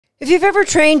If you've ever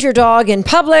trained your dog in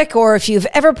public or if you've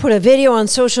ever put a video on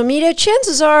social media,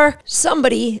 chances are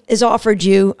somebody has offered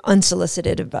you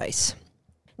unsolicited advice.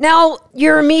 Now,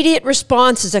 your immediate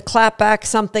response is a clapback,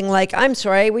 something like, "I'm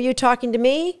sorry, were you talking to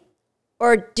me?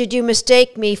 Or did you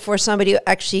mistake me for somebody who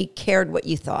actually cared what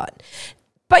you thought?"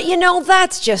 But you know,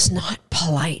 that's just not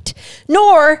polite,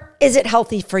 nor is it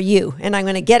healthy for you. And I'm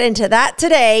going to get into that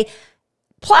today.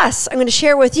 Plus, I'm going to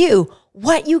share with you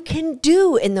what you can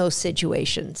do in those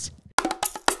situations.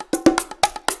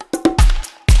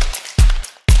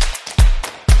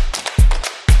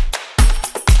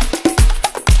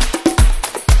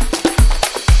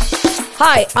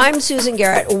 Hi, I'm Susan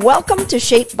Garrett. Welcome to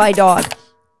Shaped by Dog.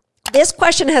 This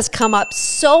question has come up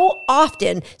so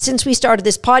often since we started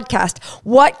this podcast.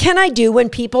 What can I do when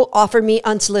people offer me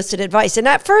unsolicited advice? And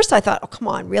at first I thought, oh, come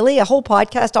on, really? A whole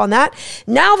podcast on that?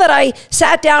 Now that I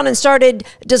sat down and started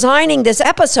designing this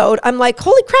episode, I'm like,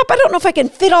 holy crap, I don't know if I can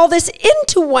fit all this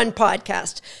into one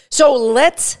podcast. So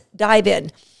let's dive in.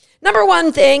 Number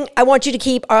one thing, I want you to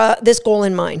keep this goal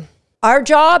in mind. Our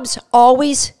job's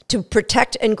always to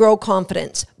protect and grow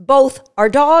confidence, both our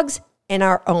dogs and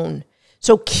our own.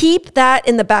 So keep that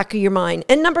in the back of your mind.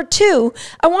 And number two,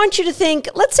 I want you to think,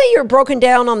 let's say you're broken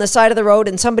down on the side of the road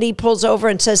and somebody pulls over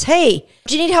and says, "Hey,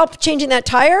 do you need help changing that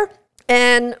tire?"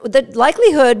 And the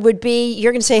likelihood would be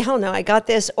you're going to say, "Oh no, I got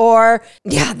this." Or,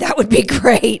 "Yeah, that would be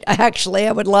great. Actually,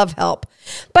 I would love help."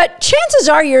 But chances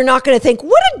are you're not going to think,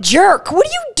 "What a jerk. What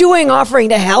are you doing offering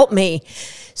to help me?"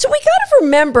 So we got to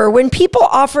remember when people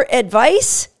offer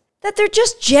advice that they're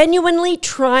just genuinely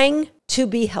trying to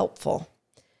be helpful.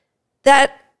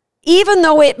 That even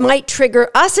though it might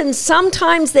trigger us, and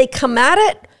sometimes they come at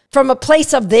it from a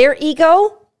place of their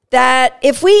ego, that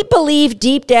if we believe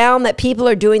deep down that people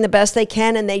are doing the best they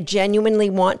can and they genuinely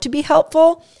want to be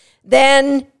helpful,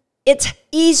 then it's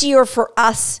easier for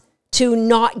us to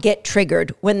not get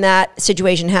triggered when that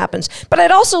situation happens. But I'd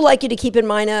also like you to keep in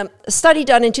mind a study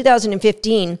done in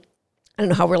 2015. I don't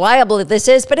know how reliable this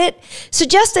is, but it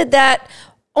suggested that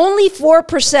only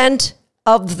 4%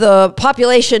 of the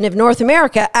population of North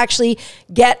America actually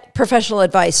get professional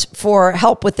advice for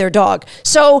help with their dog.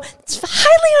 So it's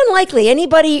highly unlikely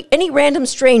any random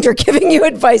stranger giving you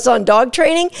advice on dog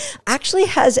training actually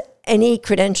has any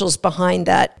credentials behind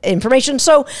that information.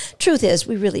 So truth is,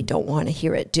 we really don't want to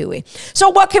hear it, do we? So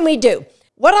what can we do?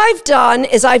 What I've done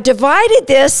is I've divided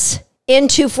this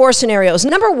into 4 scenarios.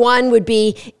 Number one would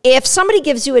be if somebody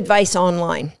gives you advice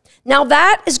online. Now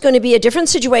that is going to be a different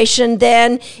situation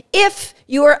than if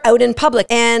you are out in public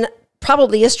and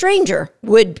probably a stranger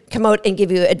would come out and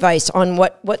give you advice on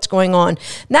what's going on.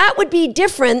 That would be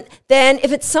different than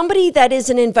if it's somebody that is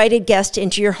an invited guest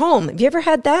into your home. Have you ever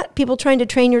had that? People trying to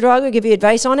train your dog or give you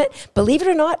advice on it? Believe it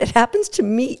or not, it happens to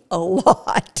me a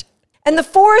lot. And the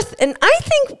fourth, and I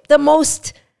think the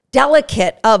most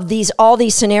delicate of all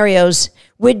these scenarios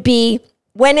would be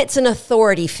when it's an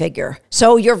authority figure.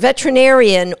 So your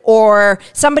veterinarian or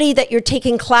somebody that you're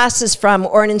taking classes from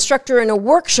or an instructor in a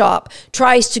workshop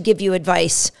tries to give you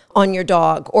advice on your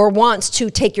dog or wants to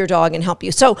take your dog and help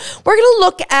you. So we're going to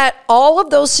look at all of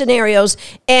those scenarios.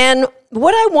 And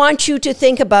what I want you to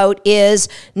think about is,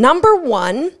 number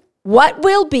one, what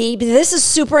will be, this is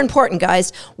super important,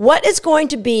 guys, what is going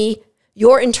to be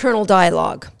your internal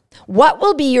dialogue? What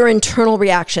will be your internal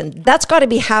reaction? That's got to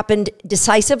be happened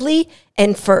decisively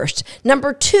and first.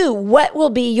 Number two, what will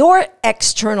be your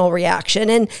external reaction?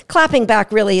 And clapping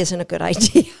back really isn't a good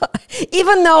idea.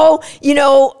 Even though, you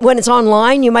know, when it's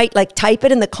online, you might like type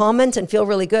it in the comments and feel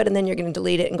really good, and then you're going to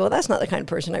delete it and go, that's not the kind of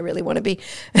person I really want to be.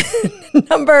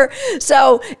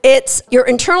 So it's your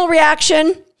internal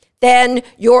reaction, then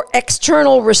your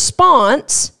external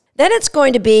response. Then it's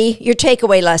going to be your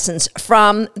takeaway lessons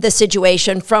from the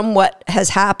situation, from what has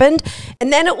happened.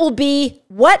 And then it will be,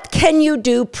 what can you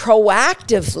do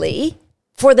proactively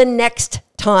for the next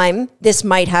time this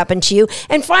might happen to you?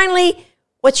 And finally,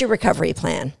 what's your recovery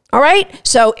plan? All right.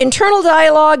 So internal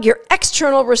dialogue, your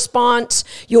external response,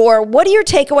 what are your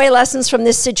takeaway lessons from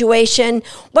this situation?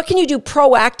 What can you do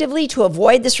proactively to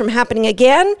avoid this from happening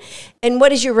again? And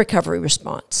what is your recovery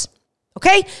response?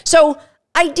 Okay. So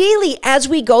ideally, as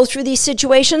we go through these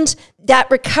situations, that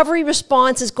recovery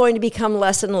response is going to become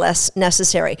less and less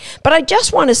necessary. But I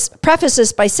just want to preface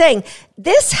this by saying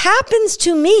this happens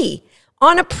to me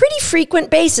on a pretty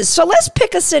frequent basis. So let's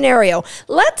pick a scenario.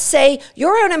 Let's say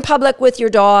you're out in public with your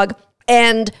dog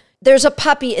and there's a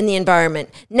puppy in the environment.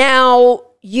 Now,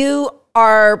 you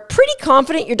are pretty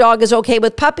confident your dog is okay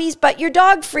with puppies, but your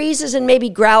dog freezes and maybe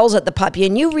growls at the puppy,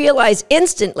 and you realize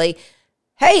instantly,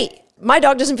 hey, my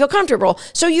dog doesn't feel comfortable.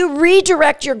 So you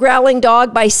redirect your growling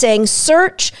dog by saying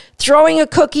search, throwing a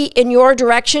cookie in your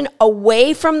direction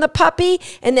away from the puppy,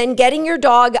 and then getting your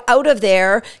dog out of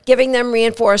there, giving them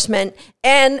reinforcement.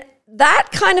 And that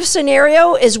kind of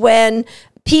scenario is when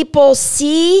people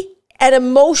see an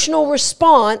emotional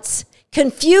response,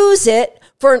 confuse it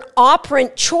for an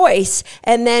operant choice,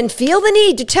 and then feel the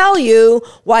need to tell you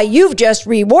why you've just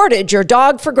rewarded your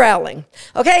dog for growling.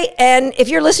 Okay, and if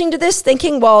you're listening to this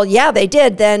thinking, well, yeah, they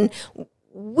did, then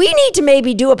we need to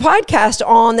maybe do a podcast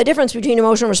on the difference between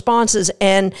emotional responses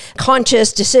and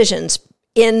conscious decisions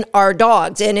in our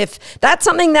dogs. And if that's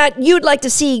something that you'd like to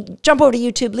see, jump over to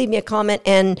YouTube, leave me a comment,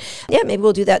 and yeah, maybe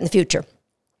we'll do that in the future.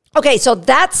 Okay, so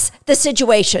that's the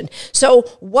situation. So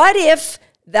what if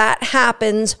that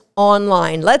happens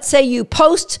online? Let's say you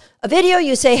post a video,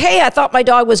 you say, hey, I thought my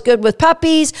dog was good with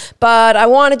puppies, but I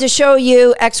wanted to show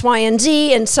you X, Y, and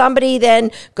Z, and somebody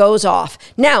then goes off.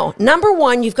 Now, number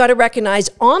one, you've got to recognize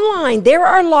online, there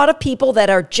are a lot of people that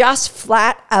are just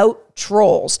flat out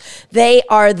trolls. They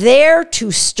are there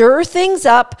to stir things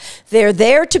up. They're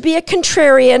there to be a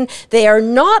contrarian. They are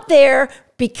not there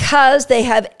because they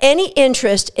have any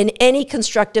interest in any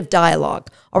constructive dialogue.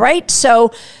 All right?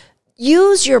 So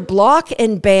use your block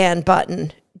and ban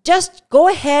button. Just go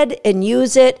ahead and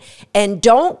use it, and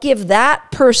don't give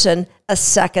that person a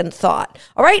second thought.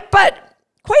 All right? But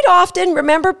quite often,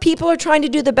 remember, people are trying to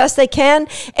do the best they can,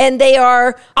 and they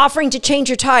are offering to change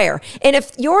your tire. And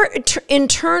if your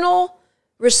internal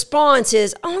response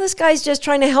is, oh, this guy's just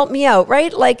trying to help me out,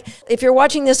 right? Like if you're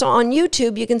watching this on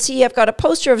YouTube, you can see I've got a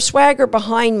poster of Swagger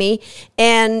behind me,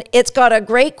 and it's got a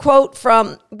great quote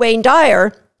from Wayne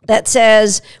Dyer that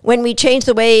says, when we change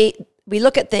the way we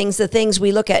look at things, the things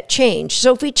we look at change.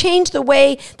 So if we change the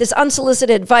way this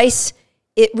unsolicited advice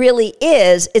it really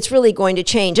is, it's really going to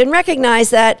change. And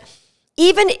recognize that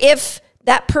even if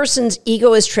that person's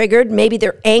ego is triggered, maybe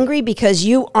they're angry because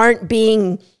you aren't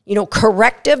being,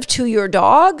 corrective to your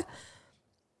dog,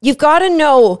 you've got to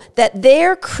know that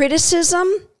their criticism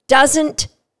doesn't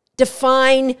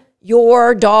define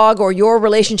your dog or your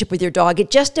relationship with your dog. It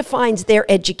just defines their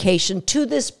education to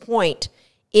this point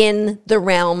in the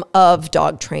realm of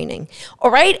dog training.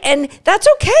 All right? And that's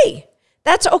okay.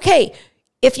 That's okay.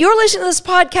 If you're listening to this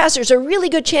podcast, there's a really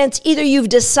good chance either you've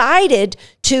decided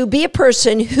to be a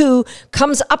person who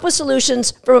comes up with solutions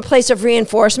from a place of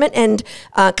reinforcement and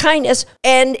kindness,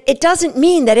 and it doesn't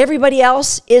mean that everybody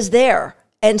else is there.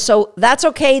 And so that's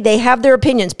okay. They have their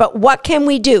opinions. But what can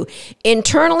we do?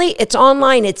 Internally, it's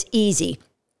online. It's easy.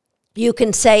 You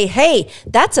can say, hey,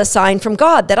 that's a sign from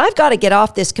God that I've got to get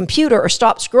off this computer or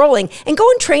stop scrolling and go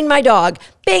and train my dog.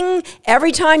 Bing.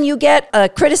 Every time you get a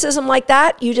criticism like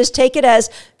that, you just take it as,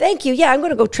 thank you. Yeah, I'm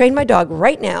going to go train my dog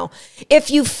right now. If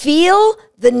you feel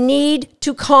the need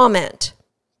to comment,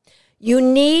 you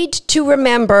need to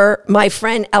remember my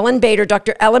friend Ellen Bader,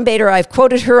 Dr. Ellen Bader. I've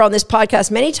quoted her on this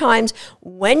podcast many times.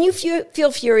 When you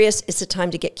feel furious, it's the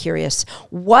time to get curious.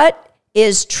 What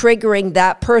is triggering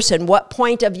that person? What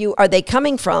point of view are they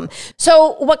coming from?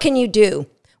 So what can you do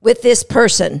with this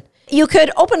person? You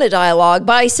could open a dialogue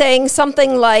by saying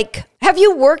something like, have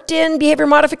you worked in behavior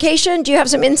modification? Do you have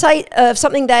some insight of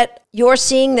something that you're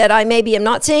seeing that I maybe am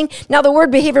not seeing? Now, the word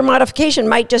behavior modification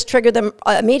might just trigger them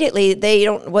immediately. They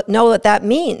don't know what that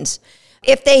means.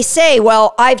 If they say,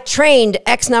 well, I've trained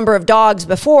X number of dogs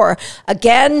before,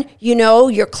 again,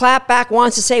 your clapback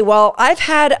wants to say, well, I've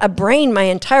had a brain my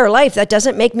entire life. That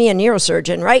doesn't make me a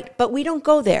neurosurgeon, right? But we don't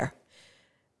go there.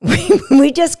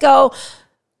 We just go,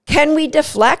 can we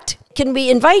deflect? Can we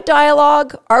invite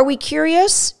dialogue? Are we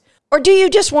curious? Or do you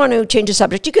just want to change the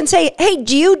subject? You can say, hey,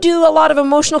 do you do a lot of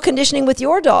emotional conditioning with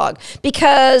your dog?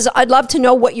 Because I'd love to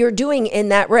know what you're doing in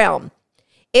that realm.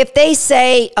 If they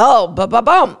say, oh,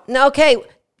 boom, okay,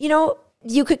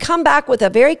 you could come back with a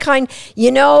very kind,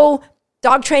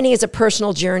 dog training is a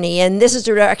personal journey, and this is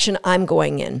the direction I'm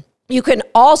going in. You can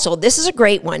also, this is a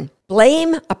great one,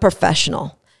 blame a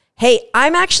professional. Hey,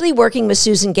 I'm actually working with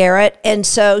Susan Garrett, and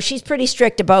so she's pretty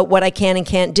strict about what I can and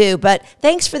can't do, but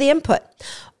thanks for the input.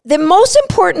 The most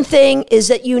important thing is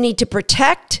that you need to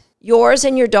protect yours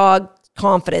and your dog's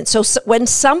confidence. So when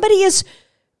somebody is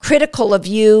critical of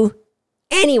you,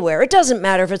 anywhere, it doesn't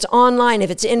matter if it's online,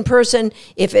 if it's in person,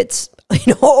 if it's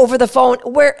over the phone,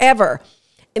 wherever.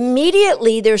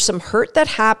 Immediately, there's some hurt that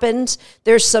happens.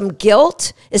 There's some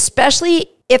guilt, especially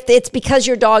if it's because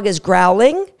your dog is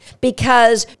growling,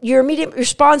 because your immediate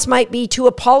response might be to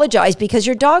apologize because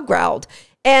your dog growled.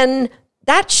 And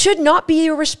that should not be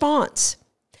your response,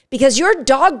 because your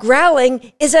dog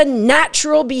growling is a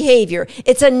natural behavior.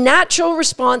 It's a natural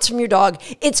response from your dog.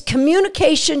 It's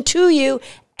communication to you,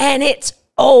 and it's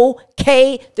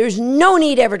okay. There's no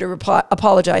need ever to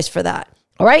apologize for that.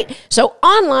 All right. So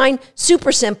online,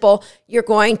 super simple. You're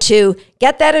going to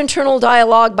get that internal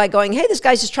dialogue by going, hey, this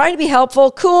guy's just trying to be helpful.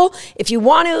 Cool. If you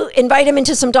want to invite him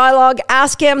into some dialogue,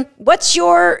 ask him, what's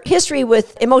your history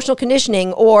with emotional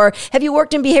conditioning? Or have you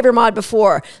worked in behavior mod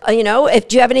before? Do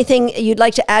you have anything you'd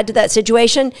like to add to that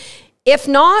situation? If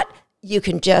not, you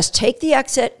can just take the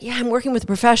exit. Yeah, I'm working with a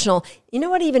professional. You know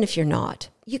what? Even if you're not,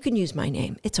 you can use my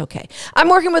name. It's okay. I'm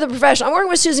working with a professional. I'm working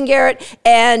with Susan Garrett,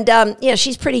 and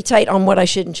she's pretty tight on what I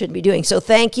should and shouldn't be doing. So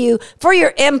thank you for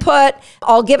your input.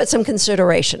 I'll give it some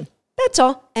consideration. That's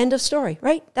all. End of story,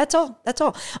 right? That's all. That's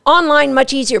all. Online,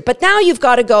 much easier. But now you've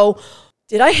got to go,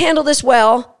 did I handle this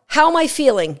well? How am I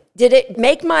feeling? Did it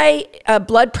make my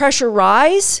blood pressure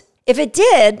rise? If it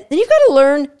did, then you've got to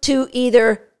learn to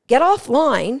either get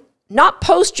offline, not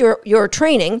post your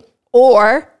training,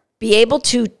 or be able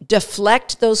to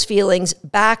deflect those feelings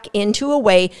back into a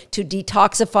way to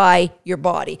detoxify your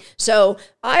body. So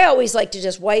I always like to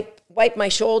just wipe my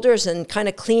shoulders and kind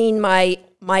of clean my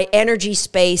energy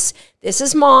space. This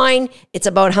is mine. It's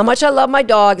about how much I love my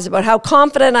dog. It's about how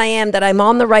confident I am that I'm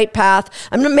on the right path.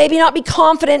 I'm maybe not be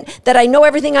confident that I know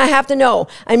everything I have to know.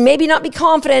 I maybe not be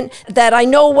confident that I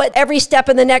know what every step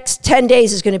in the next 10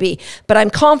 days is going to be, but I'm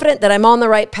confident that I'm on the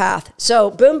right path. So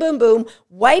boom, boom, boom,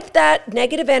 wipe that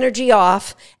negative energy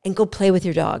off and go play with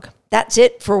your dog. That's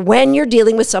it for when you're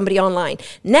dealing with somebody online.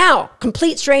 Now,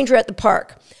 complete stranger at the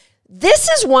park. This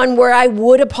is one where I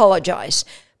would apologize.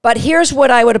 But here's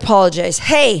what I would apologize.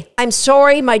 Hey, I'm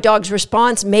sorry my dog's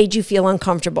response made you feel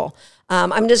uncomfortable.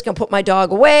 I'm just going to put my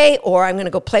dog away, or I'm going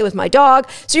to go play with my dog.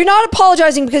 So you're not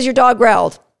apologizing because your dog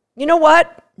growled. You know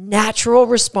what? Natural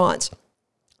response.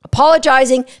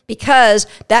 Apologizing because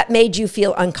that made you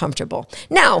feel uncomfortable.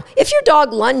 Now, if your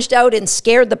dog lunged out and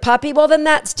scared the puppy, well, then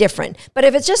that's different. But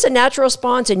if it's just a natural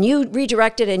response and you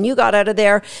redirected and you got out of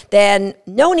there, then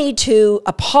no need to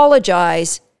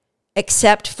apologize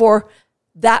except for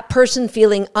that person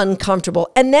feeling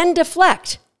uncomfortable. And then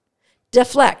deflect.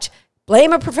 Deflect.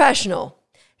 Blame a professional.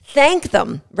 Thank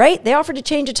them, right? They offered to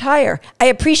change a tire. I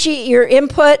appreciate your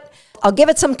input. I'll give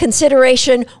it some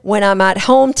consideration when I'm at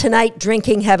home tonight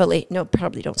drinking heavily. No,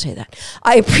 probably don't say that.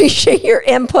 I appreciate your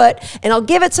input, and I'll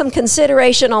give it some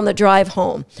consideration on the drive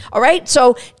home. All right?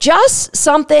 So just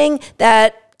something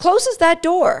that closes that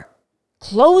door.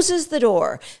 Closes the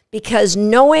door. Because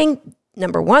knowing,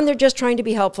 number one, they're just trying to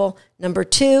be helpful. Number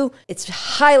two, it's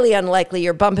highly unlikely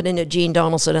you're bumping into Jean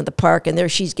Donaldson at the park and there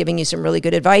she's giving you some really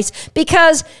good advice,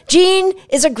 because Jean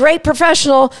is a great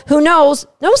professional who knows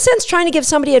no sense trying to give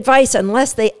somebody advice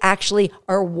unless they actually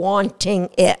are wanting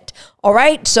it. All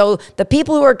right? So the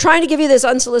people who are trying to give you this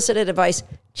unsolicited advice,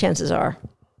 chances are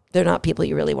they're not people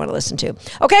you really want to listen to.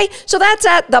 Okay, so that's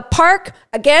at the park.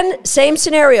 Again, same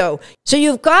scenario. So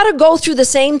you've got to go through the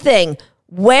same thing.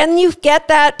 When you get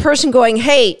that person going,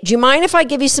 hey, do you mind if I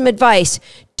give you some advice?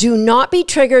 Do not be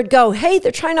triggered. Go, hey,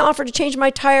 they're trying to offer to change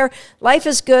my tire. Life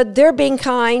is good. They're being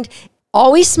kind.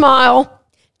 Always smile.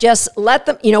 Just let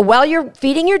them, while you're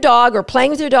feeding your dog or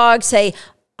playing with your dog, say,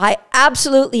 I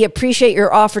absolutely appreciate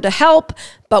your offer to help,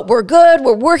 but we're good.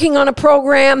 We're working on a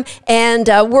program, and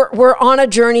we're on a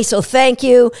journey, so thank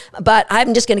you. But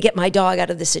I'm just going to get my dog out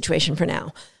of this situation for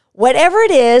now. Whatever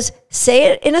it is,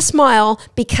 say it in a smile,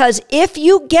 because if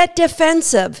you get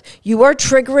defensive, you are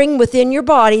triggering within your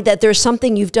body that there's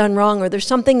something you've done wrong or there's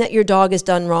something that your dog has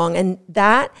done wrong, and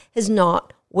that is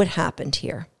not what happened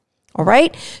here. All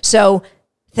right? So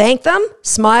thank them,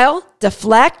 smile,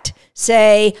 deflect,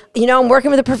 say, I'm working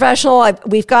with a professional.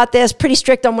 We've got this, pretty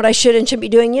strict on what I should and shouldn't be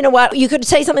doing. You know what? You could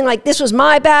say something like, this was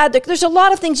my bad. There's a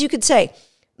lot of things you could say.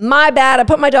 My bad, I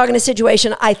put my dog in a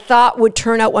situation I thought would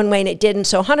turn out one way and it didn't.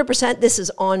 So 100% this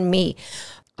is on me.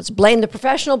 Let's blame the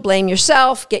professional, blame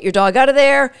yourself, get your dog out of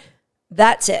there.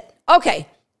 That's it. Okay.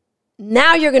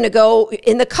 Now you're going to go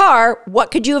in the car.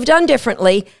 What could you have done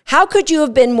differently? How could you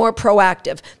have been more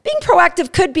proactive? Being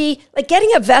proactive could be like getting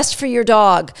a vest for your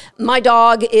dog. My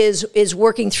dog is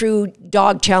working through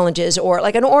dog challenges, or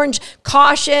like an orange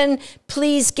caution,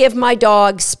 please give my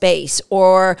dog space,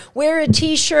 or wear a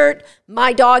t-shirt,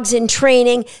 my dog's in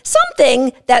training.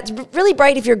 Something that's really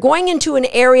bright. If you're going into an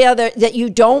area that you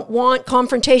don't want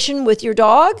confrontation with your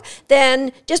dog,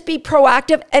 then just be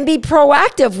proactive, and be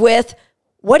proactive with,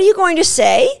 what are you going to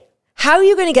say? How are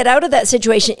you going to get out of that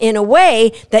situation in a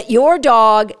way that your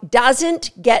dog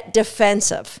doesn't get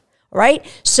defensive, right?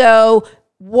 So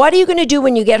what are you going to do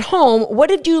when you get home? What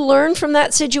did you learn from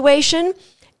that situation?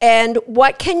 And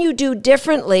what can you do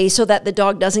differently so that the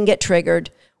dog doesn't get triggered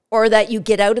or that you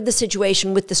get out of the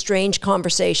situation with the strange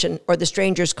conversation or the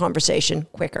stranger's conversation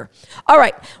quicker. All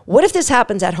right, what if this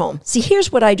happens at home? See,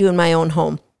 here's what I do in my own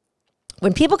home.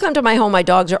 When people come to my home, my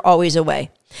dogs are always away.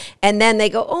 And then they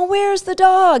go, oh, where's the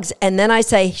dogs? And then I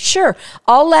say, sure,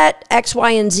 I'll let X,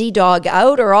 Y, and Z dog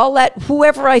out, or I'll let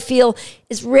whoever I feel.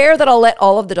 It's rare that I'll let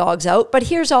all of the dogs out, but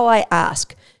here's all I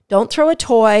ask. Don't throw a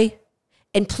toy,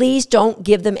 and please don't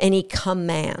give them any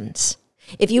commands.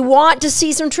 If you want to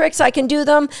see some tricks, I can do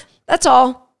them. That's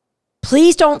all.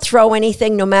 Please don't throw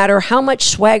anything, no matter how much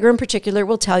Swagger in particular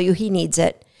will tell you he needs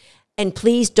it. And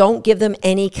please don't give them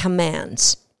any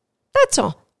commands. That's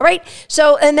all. All right.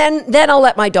 So, and then I'll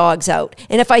let my dogs out.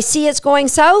 And if I see it's going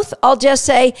south, I'll just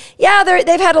say, yeah,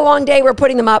 they've had a long day. We're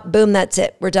putting them up. Boom. That's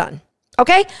it. We're done.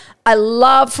 Okay. I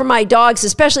love for my dogs,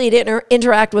 especially to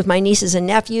interact with my nieces and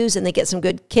nephews, and they get some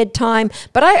good kid time.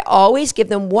 But I always give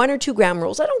them 1 or 2 ground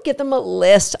rules. I don't give them a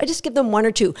list. I just give them 1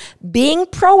 or 2. Being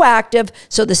proactive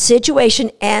so the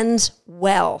situation ends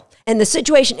well. And the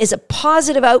situation is a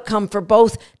positive outcome for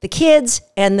both the kids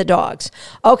and the dogs.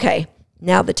 Okay.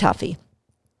 Now the toughie.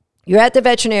 You're at the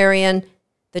veterinarian.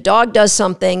 The dog does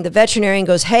something. The veterinarian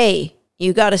goes, hey,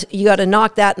 you gotta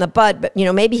knock that in the bud. But,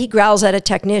 maybe he growls at a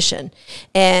technician.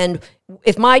 And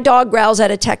if my dog growls at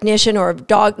a technician or a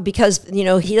dog because,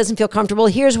 he doesn't feel comfortable,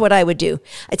 here's what I would do.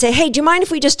 I'd say, hey, do you mind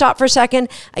if we just stop for a second?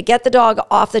 I get the dog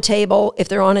off the table, if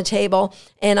they're on a table,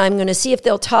 and I'm going to see if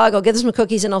they'll tug. I'll give them some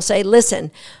cookies and I'll say, listen,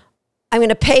 I'm going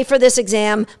to pay for this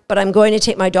exam, but I'm going to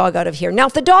take my dog out of here. Now,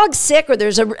 if the dog's sick or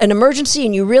there's an emergency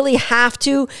and you really have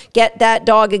to get that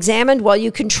dog examined, well, you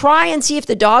can try and see if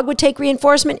the dog would take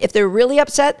reinforcement. If they're really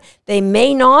upset, they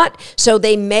may not. So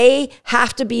they may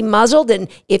have to be muzzled. And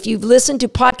if you've listened to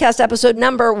podcast episode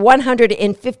number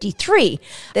 153,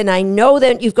 then I know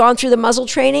that you've gone through the muzzle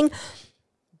training.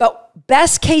 But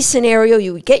best case scenario,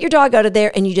 you would get your dog out of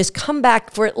there and you just come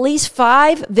back for at least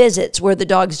 5 visits where the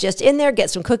dog's just in there,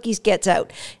 gets some cookies, gets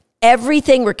out.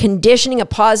 Everything, we're conditioning a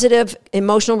positive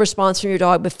emotional response from your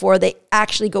dog before they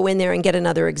actually go in there and get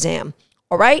another exam.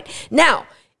 All right? Now,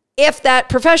 if that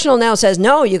professional now says,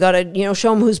 no, you got to,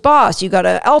 show them who's boss, you got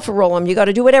to alpha roll them, you got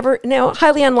to do whatever,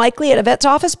 highly unlikely at a vet's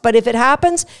office. But if it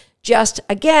happens, just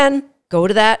again, go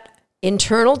to that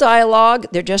internal dialogue.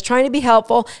 They're just trying to be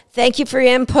helpful. Thank you for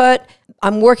your input.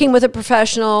 I'm working with a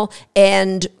professional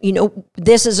and,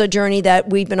 this is a journey that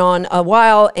we've been on a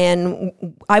while and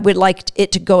I would like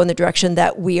it to go in the direction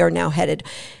that we are now headed.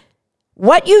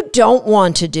 What you don't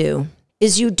want to do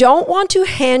is you don't want to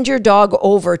hand your dog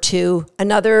over to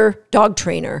another dog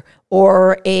trainer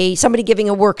or somebody giving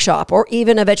a workshop or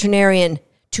even a veterinarian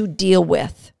to deal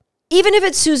with. Even if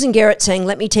it's Susan Garrett saying,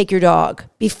 let me take your dog,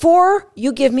 before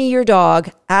you give me your dog,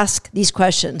 ask these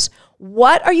questions.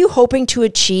 What are you hoping to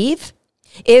achieve?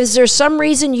 Is there some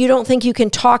reason you don't think you can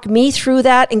talk me through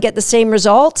that and get the same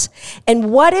results?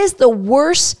 And what is the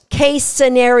worst case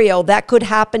scenario that could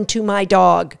happen to my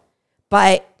dog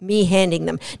by me handing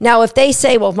them? Now, if they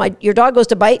say, well, if your dog goes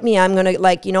to bite me, I'm going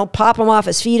to pop him off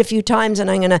his feet a few times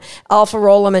and I'm going to alpha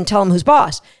roll him and tell him who's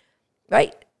boss,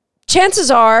 right?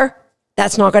 Chances are,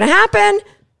 that's not going to happen,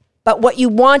 but what you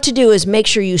want to do is make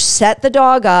sure you set the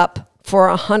dog up for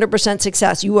 100%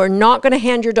 success. You are not going to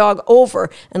hand your dog over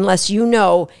unless you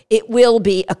know it will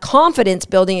be a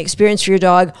confidence-building experience for your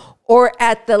dog, or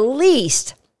at the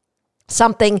least,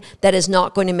 something that is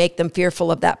not going to make them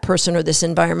fearful of that person or this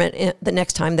environment the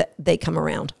next time that they come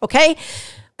around, okay?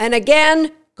 And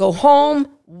again, go home.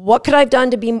 What could I have done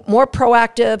to be more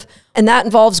proactive? And that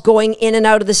involves going in and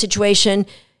out of the situation.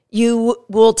 You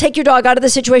will take your dog out of the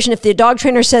situation if the dog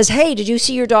trainer says, hey, did you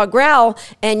see your dog growl?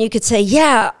 And you could say,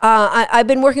 yeah, I've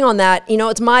been working on that.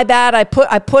 It's my bad. I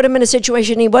put him in a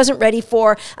situation he wasn't ready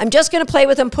for. I'm just going to play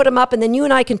with him, put him up, and then you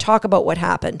and I can talk about what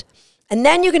happened. And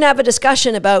then you can have a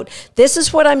discussion about, this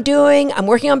is what I'm doing. I'm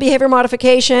working on behavior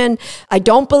modification. I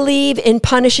don't believe in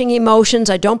punishing emotions.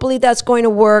 I don't believe that's going to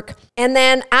work. And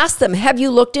then ask them, have you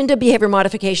looked into behavior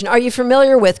modification? Are you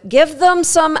familiar with? Give them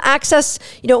some access,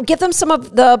 give them some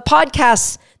of the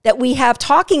podcasts that we have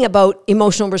talking about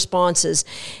emotional responses.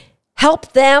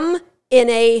 Help them in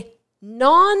a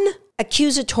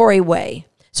non-accusatory way.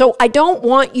 So I don't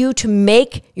want you to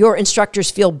make your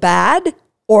instructors feel bad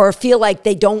or feel like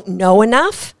they don't know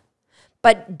enough,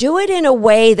 but do it in a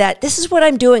way that, this is what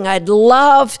I'm doing. I'd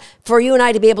love for you and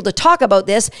I to be able to talk about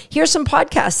this. Here's some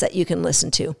podcasts that you can listen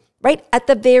to, right? At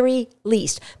the very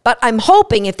least. But I'm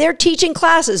hoping if they're teaching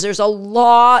classes, there's a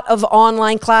lot of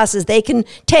online classes they can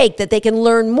take that they can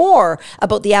learn more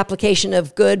about the application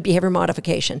of good behavior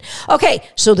modification. Okay,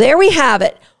 so there we have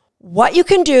it. What you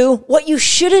can do, what you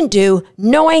shouldn't do,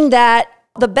 knowing that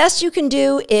the best you can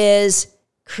do is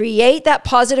create that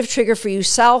positive trigger for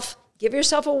yourself. Give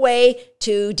yourself a way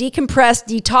to decompress,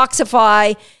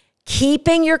 detoxify,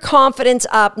 keeping your confidence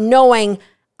up, knowing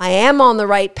I am on the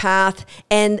right path,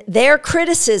 and their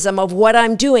criticism of what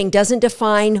I'm doing doesn't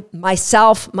define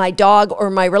myself, my dog,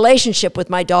 or my relationship with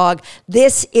my dog.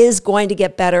 This is going to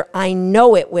get better. I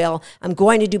know it will. I'm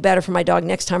going to do better for my dog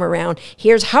next time around.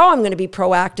 Here's how I'm going to be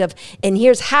proactive, and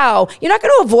here's how. You're not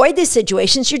going to avoid these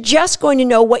situations. You're just going to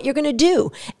know what you're going to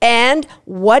do. And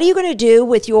what are you going to do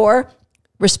with your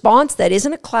response that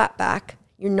isn't a clapback?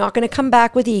 You're not going to come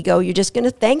back with ego. You're just going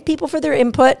to thank people for their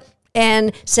input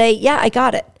and say, yeah, I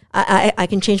got it. I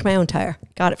can change my own tire.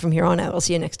 Got it from here on out. I'll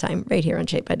see you next time right here on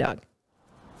Shaped by Dog.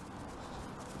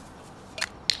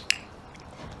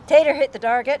 Tater hit the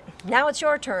target. Now it's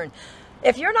your turn.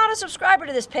 If you're not a subscriber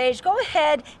to this page, go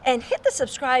ahead and hit the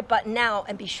subscribe button now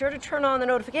and be sure to turn on the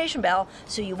notification bell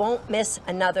so you won't miss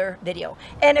another video.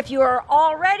 And if you are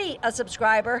already a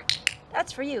subscriber,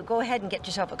 that's for you. Go ahead and get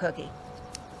yourself a cookie.